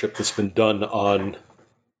scholarship that's been done on,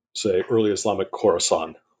 say, early Islamic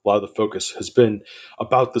Khorasan, a lot of the focus has been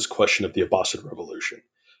about this question of the Abbasid Revolution.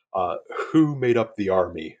 Who made up the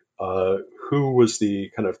army? Who was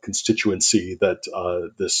the kind of constituency that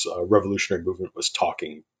this revolutionary movement was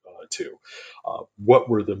talking to? What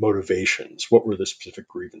were the motivations? What were the specific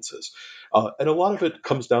grievances? And a lot of it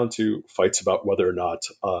comes down to fights about whether or not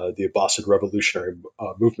the Abbasid revolutionary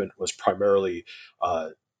movement was primarily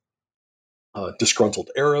disgruntled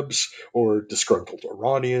Arabs or disgruntled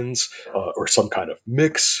Iranians or some kind of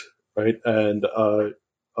mix, right? And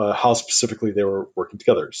how specifically they were working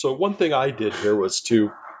together. So one thing I did here was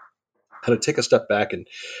to kind of take a step back and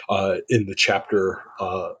in the chapter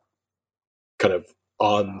kind of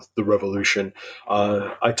on the revolution,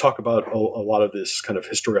 I talk about a lot of this kind of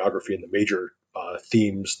historiography and the major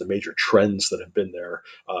themes, the major trends that have been there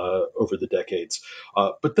over the decades.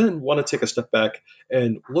 But then want to take a step back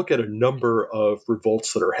and look at a number of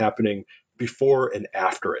revolts that are happening before and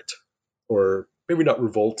after it, or maybe not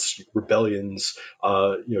revolts, rebellions,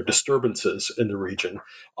 disturbances in the region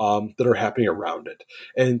that are happening around it,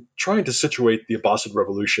 and trying to situate the Abbasid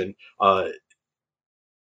Revolution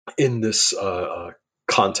in this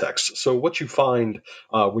context. So what you find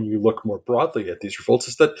when you look more broadly at these revolts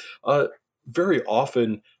is that very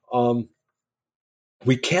often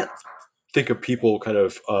we can't think of people kind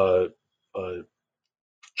of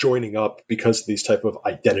joining up because of these type of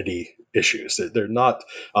identity issues. They're not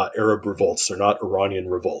Arab revolts. They're not Iranian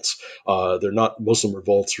revolts. They're not Muslim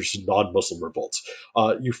revolts versus non-Muslim revolts.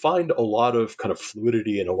 You find a lot of kind of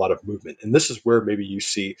fluidity and a lot of movement. And this is where maybe you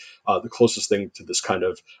see the closest thing to this kind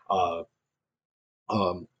of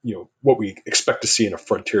what we expect to see in a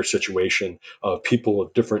frontier situation of people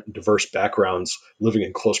of different and diverse backgrounds living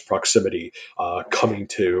in close proximity, coming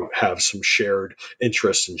to have some shared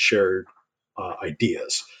interests and shared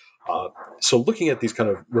ideas. So looking at these kind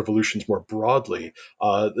of revolutions more broadly,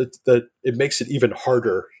 that it makes it even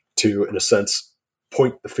harder to, in a sense,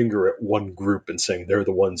 point the finger at one group and saying they're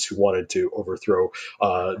the ones who wanted to overthrow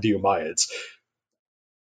the Umayyads.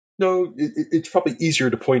 No, it's probably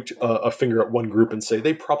easier to point a finger at one group and say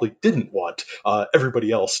they probably didn't want.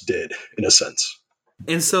 Everybody else did, in a sense.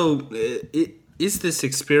 And so, is this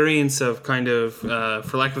experience of kind of,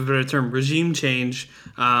 for lack of a better term, regime change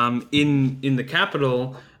in the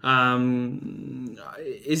capital?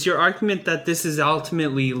 Is your argument that this is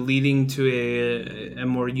ultimately leading to a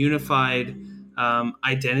more unified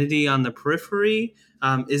identity on the periphery?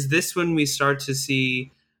 Is this when we start to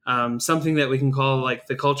see something that we can call like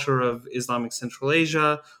the culture of Islamic Central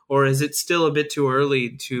Asia, or is it still a bit too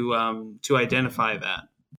early to identify that?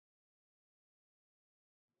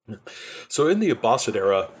 So in the Abbasid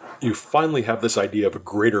era, you finally have this idea of a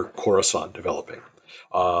greater Khorasan developing.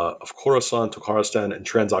 Of Khorasan, Tukharistan, and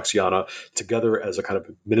Transoxiana together as a kind of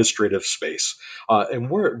administrative space. And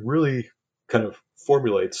where it really kind of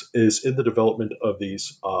formulates is in the development of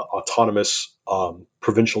these autonomous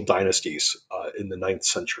provincial dynasties in the 9th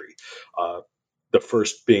century. The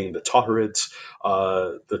first being the Tahirids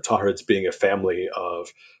being a family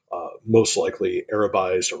of most likely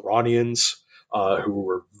Arabized Iranians who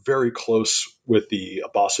were very close with the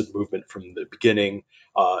Abbasid movement from the beginning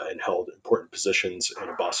and held important positions in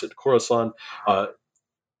Abbasid Khorasan.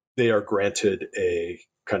 They are granted a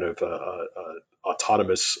kind of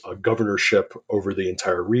autonomous governorship over the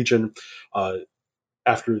entire region.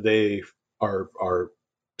 After they are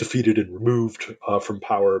defeated and removed from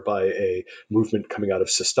power by a movement coming out of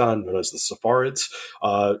Sistan known as the Saffarids,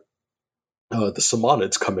 the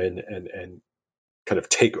Samanids come in and kind of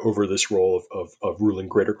take over this role of ruling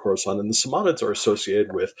Greater Khorasan. And the Samanids are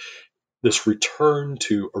associated with this return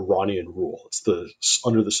to Iranian rule. It's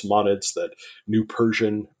under the Samanids that New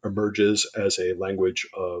Persian emerges as a language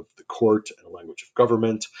of the court and a language of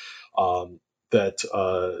government, that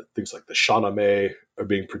things like the Shahnameh are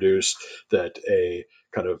being produced, that a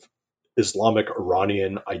kind of Islamic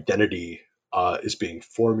Iranian identity is being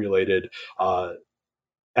formulated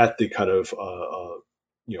at the kind of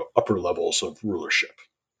upper levels of rulership.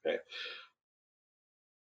 Okay.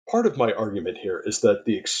 Part of my argument here is that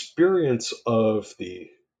the experience of the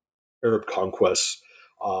Arab conquests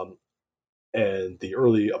and the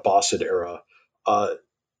early Abbasid era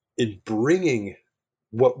in bringing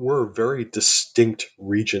what were very distinct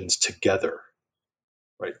regions together,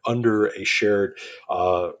 right, under a shared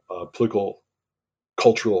political,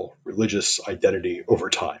 cultural, religious identity over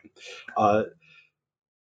time,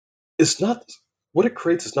 is not what it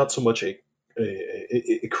creates. Is not so much it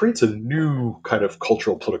creates a new kind of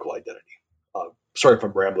cultural political identity. Sorry if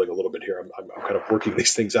I'm rambling a little bit here. I'm kind of working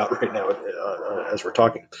these things out right now as we're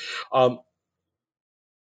talking. And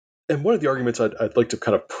one of the arguments I'd like to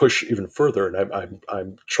kind of push even further, and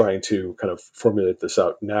I'm trying to kind of formulate this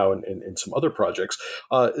out now in some other projects,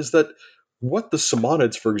 is that what the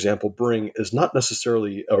Samanids, for example, bring is not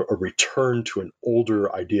necessarily a return to an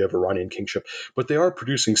older idea of Iranian kingship, but they are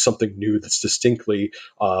producing something new that's distinctly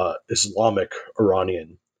Islamic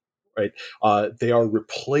Iranian. Right, they are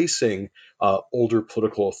replacing older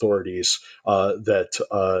political authorities that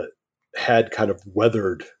had kind of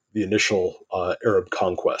weathered the initial Arab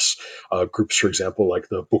conquests. Groups, for example, like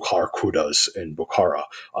the Bukhar Qudas in Bukhara,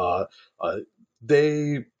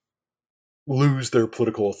 they lose their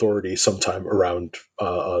political authority sometime around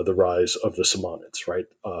the rise of the Samanids, right?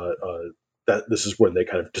 That this is when they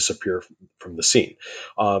kind of disappear from the scene.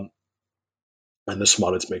 And the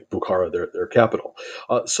Samanids make Bukhara their capital.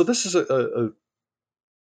 So this is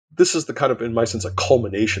this is the kind of, in my sense, a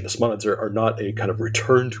culmination. The Samanids are not a kind of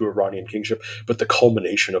return to Iranian kingship, but the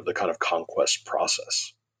culmination of the kind of conquest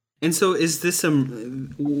process. And so, is this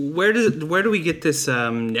where do we get this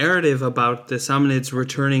narrative about the Samanids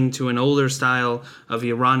returning to an older style of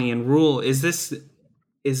Iranian rule? Is this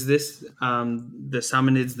the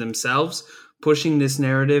Samanids themselves pushing this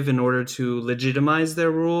narrative in order to legitimize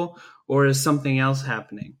their rule, or is something else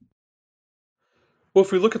happening? Well,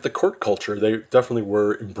 if we look at the court culture, they definitely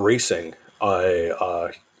were embracing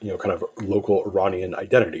a kind of local Iranian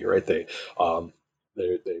identity, right? They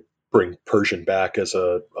bring Persian back as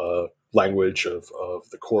a language of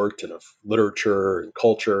the court and of literature and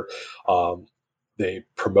culture. They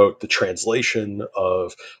promote the translation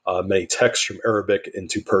of many texts from Arabic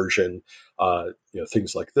into Persian,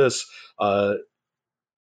 things like this.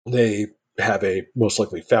 They have a most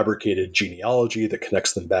likely fabricated genealogy that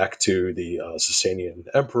connects them back to the Sasanian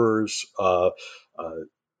emperors.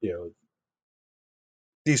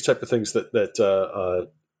 These type of things that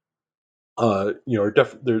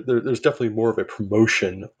there's definitely more of a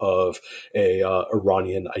promotion of a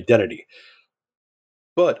Iranian identity.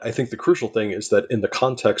 But I think the crucial thing is that in the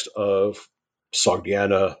context of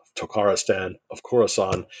Sogdiana, Tokharistan, of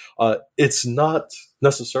Khorasan, it's not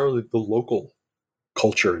necessarily the local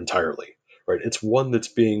culture entirely, right? It's one that's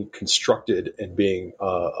being constructed and being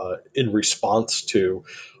in response to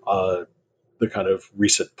the kind of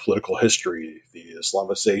recent political history, the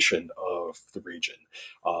Islamization of the region.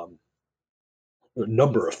 A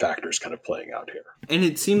number of factors kind of playing out here. And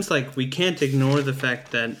it seems like we can't ignore the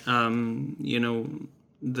fact that,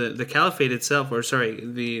 the caliphate itself, or sorry,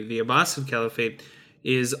 the Abbasid Caliphate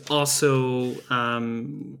is also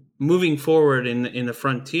moving forward in the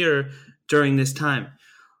frontier during this time.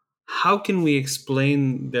 How can we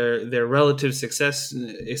explain their relative success,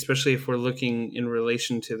 especially if we're looking in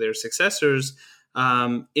relation to their successors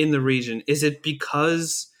in the region? Is it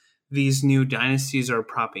because these new dynasties are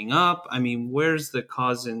propping up? I mean, where's the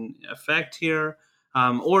cause and effect here?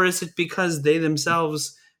 Or is it because they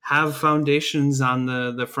themselves have foundations on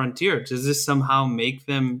the frontier? Does this somehow make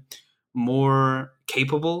them more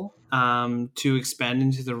capable to expand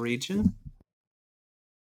into the region?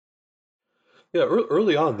 Yeah,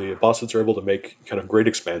 early on, the Abbasids are able to make kind of great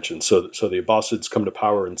expansion. So the Abbasids come to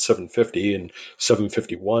power in 750, and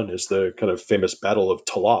 751 is the kind of famous Battle of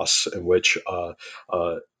Talas, in which an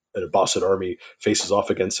Abbasid army faces off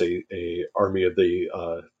against a army of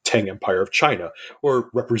the Tang Empire of China, or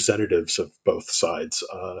representatives of both sides.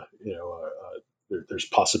 There's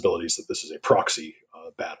possibilities that this is a proxy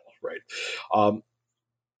battle, right?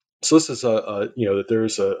 So this is that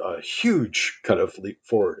there's a huge kind of leap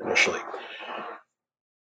forward initially.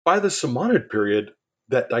 By the Samanid period,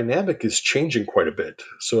 that dynamic is changing quite a bit.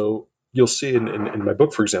 So you'll see in my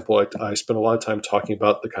book, for example, I spent a lot of time talking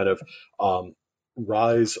about the kind of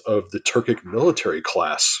rise of the Turkic military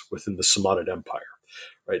class within the Samanid Empire,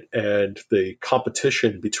 right? And the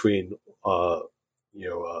competition between a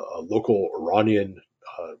local Iranian,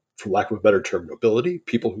 for lack of a better term, nobility,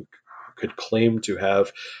 people who could claim to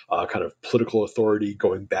have kind of political authority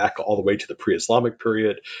going back all the way to the pre-Islamic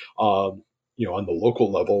period, on the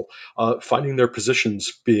local level, finding their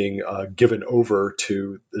positions being given over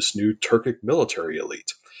to this new Turkic military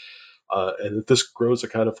elite. And this grows a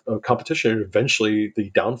kind of competition, and eventually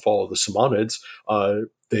the downfall of the Samanids,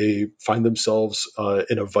 they find themselves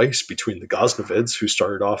in a vice between the Ghaznavids, who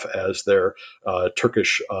started off as their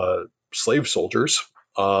Turkish slave soldiers,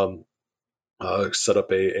 set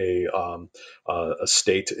up a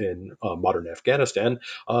state in modern Afghanistan,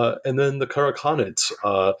 and then the Karakhanids,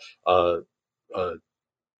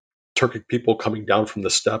 Turkic people coming down from the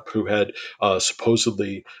steppe who had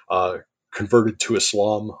supposedly converted to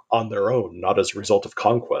Islam on their own, not as a result of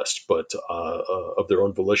conquest, but of their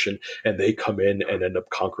own volition, and they come in and end up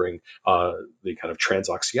conquering the kind of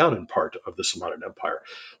Transoxianan part of the Samanid Empire.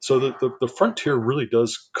 So the frontier really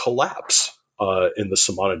does collapse in the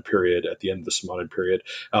Samanid period, at the end of the Samanid period,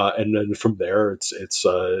 and then from there, it's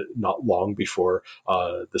not long before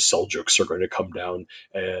the Seljuks are going to come down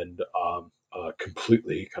and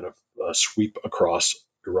completely kind of sweep across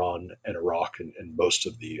Iran and Iraq and most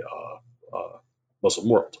of the Muslim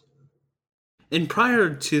world. And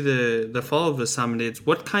prior to the fall of the Samanids,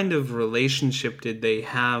 what kind of relationship did they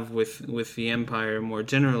have with the empire more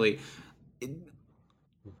generally?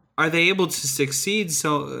 Are they able to succeed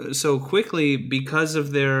so quickly because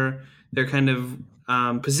of their kind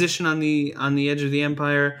of position on the edge of the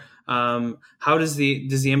empire? How does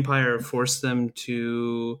the empire force them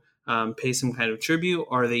to pay some kind of tribute?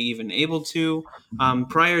 Are they even able to?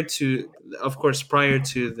 Prior to, of course, prior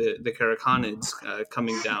to the Karakhanids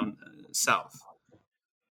coming down south.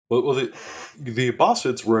 Well, the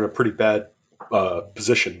Abbasids were in a pretty bad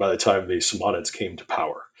position by the time the Samanids came to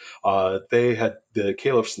power. They had the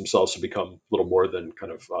caliphs themselves had become little more than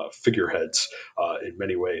kind of figureheads in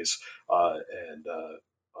many ways, and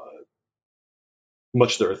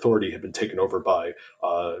much of their authority had been taken over by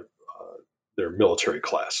their military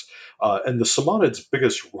class. And the Samanids'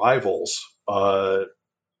 biggest rivals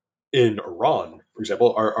in Iran, for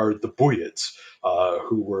example, are the Buyids,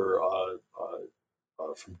 who were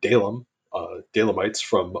from Dalam, Dalamites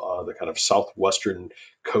from the kind of southwestern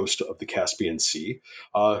coast of the Caspian Sea,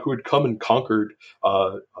 who had come and conquered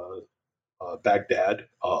Baghdad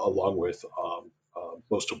along with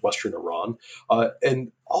most of Western Iran,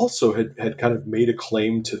 and also had kind of made a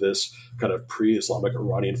claim to this kind of pre-Islamic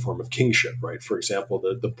Iranian form of kingship, right? For example,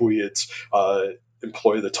 the Buyids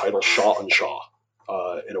employ the title Shah and Shah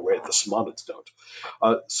in a way that the Samanids don't.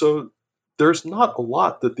 So there's not a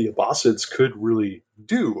lot that the Abbasids could really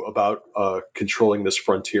do about controlling this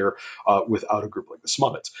frontier without a group like the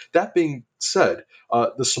Samanids. That being said,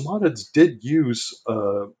 the Samanids did use,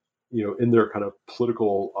 in their kind of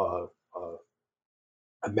political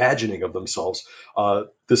imagining of themselves,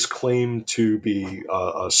 this claim to be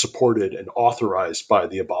supported and authorized by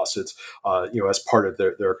the Abbasids, as part of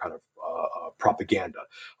their kind of propaganda.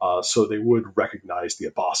 So they would recognize the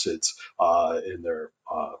Abbasids in their,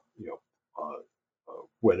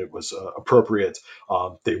 when it was appropriate.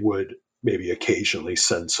 They would maybe occasionally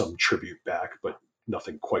send some tribute back, but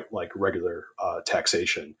nothing quite like regular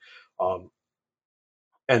taxation.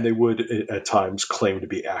 And they would at times claim to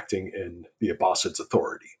be acting in the Abbasids'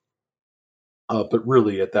 authority. But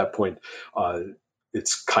really, at that point,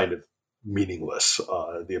 it's kind of meaningless.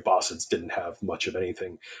 The Abbasids didn't have much of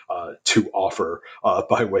anything to offer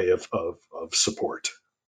by way of support.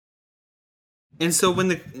 And so when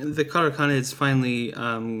the Karakhanids finally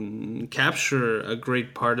capture a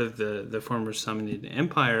great part of the former Samanid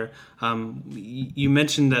Empire, you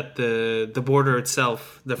mentioned that the border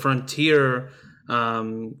itself, the frontier,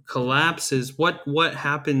 collapses. What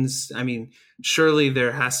happens? I mean, surely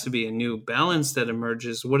there has to be a new balance that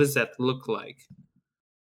emerges. What does that look like?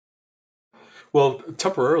 Well,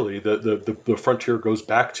 temporarily, the frontier goes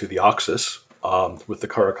back to the Oxus, with the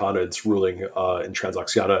Karakhanids ruling in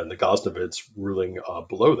Transoxiana and the Ghaznavids ruling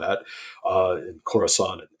below that in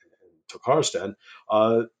Khorasan and Tokaristan.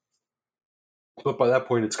 But by that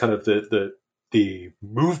point, it's kind of the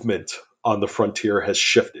movement on the frontier has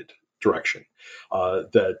shifted direction.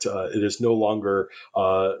 That it is no longer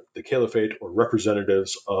the caliphate or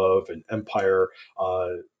representatives of an empire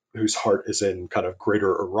whose heart is in kind of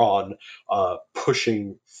greater Iran,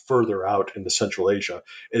 pushing further out into Central Asia.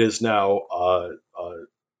 It is now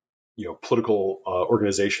political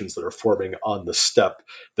organizations that are forming on the steppe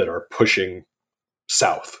that are pushing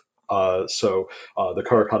south. So the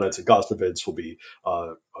Karakhanids and Ghaznavids will be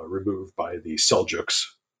removed by the Seljuks,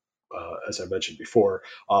 as I mentioned before,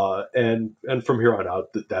 and from here on out,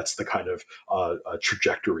 that's the kind of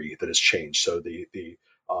trajectory that has changed. So the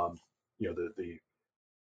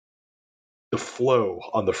flow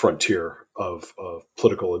on the frontier of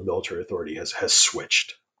political and military authority has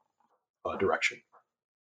switched direction.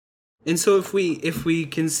 And so, if we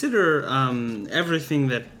consider everything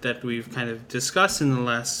that we've kind of discussed in the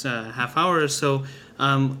last half hour or so,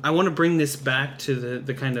 I want to bring this back to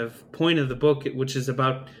the kind of point of the book, which is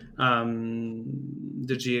about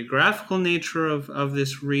the geographical nature of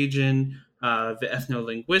this region, the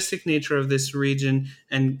ethno-linguistic nature of this region,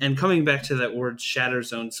 and coming back to that word shatter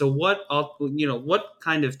zone. So, what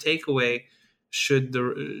kind of takeaway should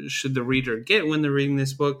the reader get when they're reading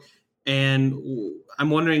this book? And I'm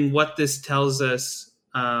wondering what this tells us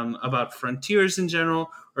about frontiers in general,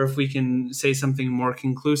 or if we can say something more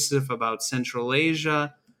conclusive about Central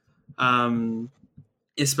Asia,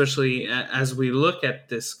 especially as we look at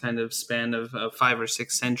this kind of span of 5 or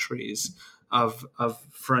 6 centuries of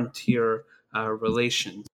frontier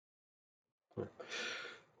relations.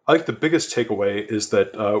 I think the biggest takeaway is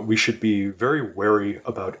that we should be very wary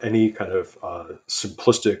about any kind of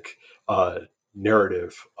simplistic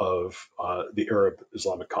narrative of the Arab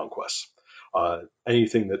Islamic conquests.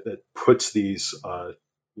 Anything that puts these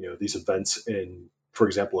these events in for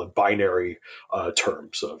example, in binary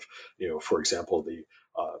terms of, for example, the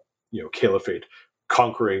caliphate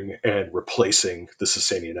conquering and replacing the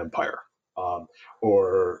Sasanian Empire,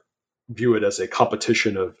 or view it as a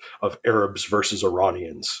competition of Arabs versus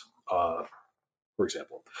Iranians, for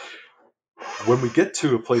example. When we get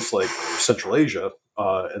to a place like Central Asia,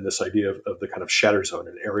 and this idea of the kind of shatter zone,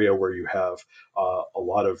 an area where you have a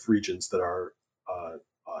lot of regions that are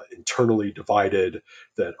internally divided,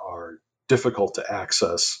 that are difficult to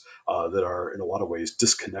access, that are in a lot of ways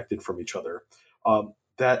disconnected from each other,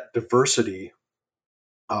 that diversity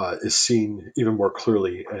is seen even more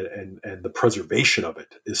clearly, and the preservation of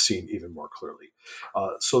it is seen even more clearly.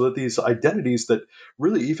 So that these identities that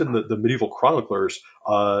really even the medieval chroniclers,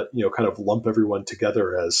 kind of lump everyone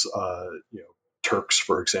together as, Turks,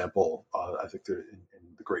 for example. I think in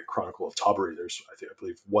the Great Chronicle of Tabari, there's, I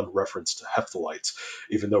believe, one reference to Hephthalites,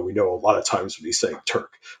 even though we know a lot of times when he's saying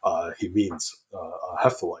Turk, he means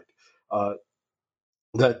Hephthalite.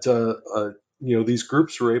 These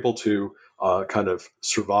groups were able to kind of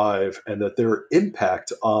survive, and that their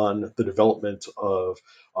impact on the development of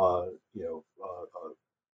a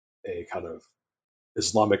kind of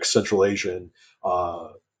Islamic Central Asian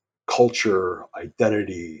culture,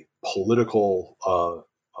 identity, political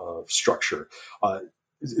structure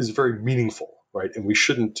is very meaningful, right? And we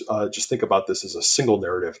shouldn't just think about this as a single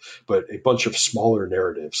narrative, but a bunch of smaller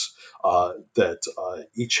narratives that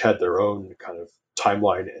each had their own kind of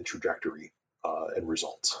timeline and trajectory and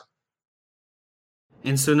results.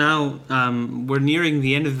 And so now we're nearing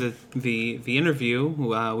the end of the interview.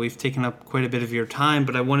 We've taken up quite a bit of your time,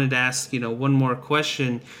 but I wanted to ask one more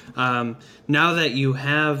question. Now that you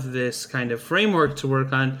have this kind of framework to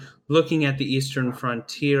work on, looking at the Eastern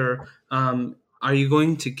frontier, are you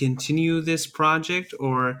going to continue this project,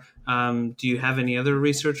 or do you have any other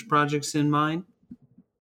research projects in mind?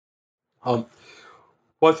 Well,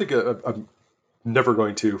 I think I'm never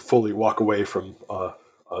going to fully walk away from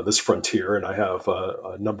this frontier, and I have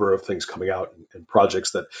a number of things coming out and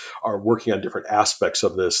projects that are working on different aspects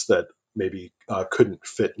of this that maybe couldn't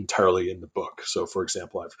fit entirely in the book. So, for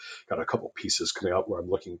example, I've got a couple pieces coming out where I'm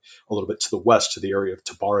looking a little bit to the west, to the area of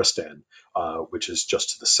Tabaristan, which is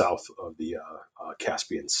just to the south of the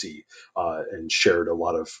Caspian Sea, and shared a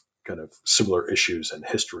lot of kind of similar issues and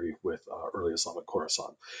history with early Islamic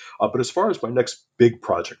Khorasan. But as far as my next big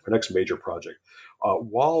project, my next major project,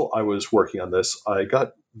 while I was working on this, I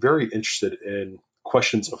got very interested in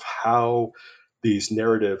questions of how these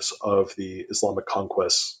narratives of the Islamic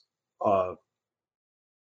conquests,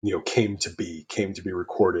 came to be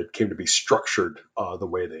recorded, came to be structured the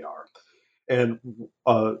way they are. And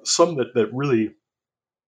some that really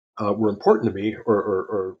were important to me,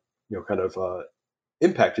 or kind of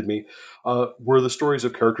impacted me, were the stories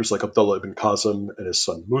of characters like Abdullah ibn Qasim and his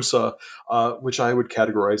son Musa, which I would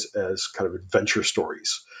categorize as kind of adventure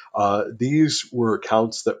stories. These were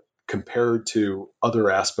accounts that, compared to other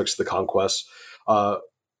aspects of the conquest,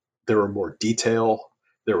 there were more detail.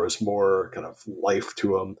 There was more kind of life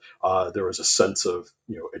to them. There was a sense of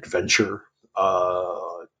adventure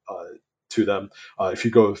to them. If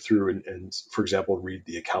you go through and, for example, read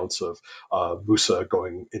the accounts of Musa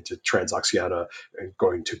going into Transoxiana and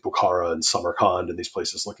going to Bukhara and Samarkand and these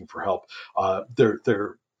places looking for help,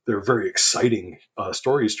 they're very exciting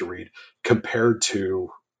stories to read compared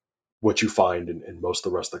to what you find in most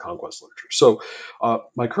of the rest of the conquest literature. So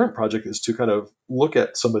my current project is to kind of look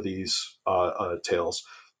at some of these tales,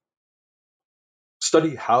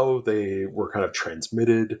 study how they were kind of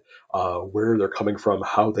transmitted, where they're coming from,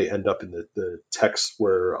 how they end up in the texts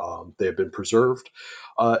where they have been preserved,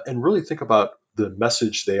 and really think about the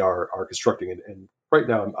message they are constructing. And right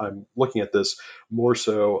now I'm looking at this more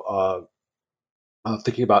so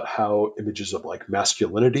thinking about how images of like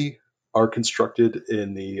masculinity are constructed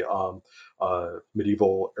in the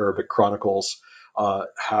medieval Arabic chronicles,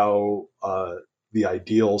 how the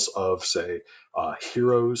ideals of, say,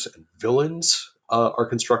 heroes and villains are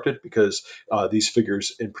constructed, because these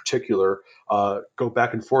figures in particular go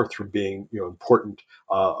back and forth from being important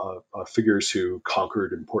figures who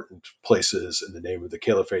conquered important places in the name of the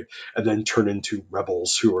caliphate, and then turn into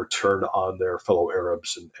rebels who are turned on their fellow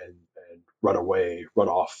Arabs and run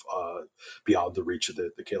off beyond the reach of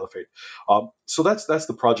the caliphate. So that's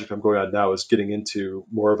the project I'm going on now, is getting into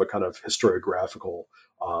more of a kind of historiographical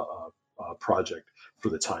project for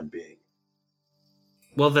the time being.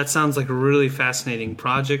 Well, that sounds like a really fascinating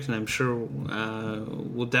project, and I'm sure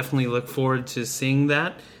we'll definitely look forward to seeing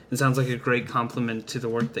that. It sounds like a great complement to the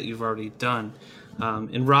work that you've already done.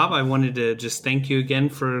 And Rob, I wanted to just thank you again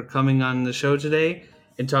for coming on the show today.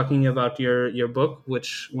 and talking about your book,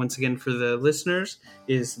 which, once again, for the listeners,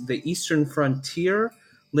 is The Eastern Frontier,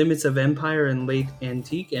 Limits of Empire in Late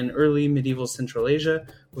Antique and Early Medieval Central Asia,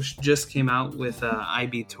 which just came out with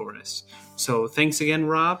IB Tauris. So thanks again,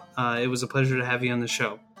 Rob. It was a pleasure to have you on the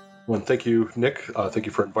show. Well, thank you, Nick. Thank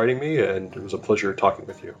you for inviting me, and it was a pleasure talking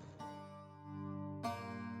with you.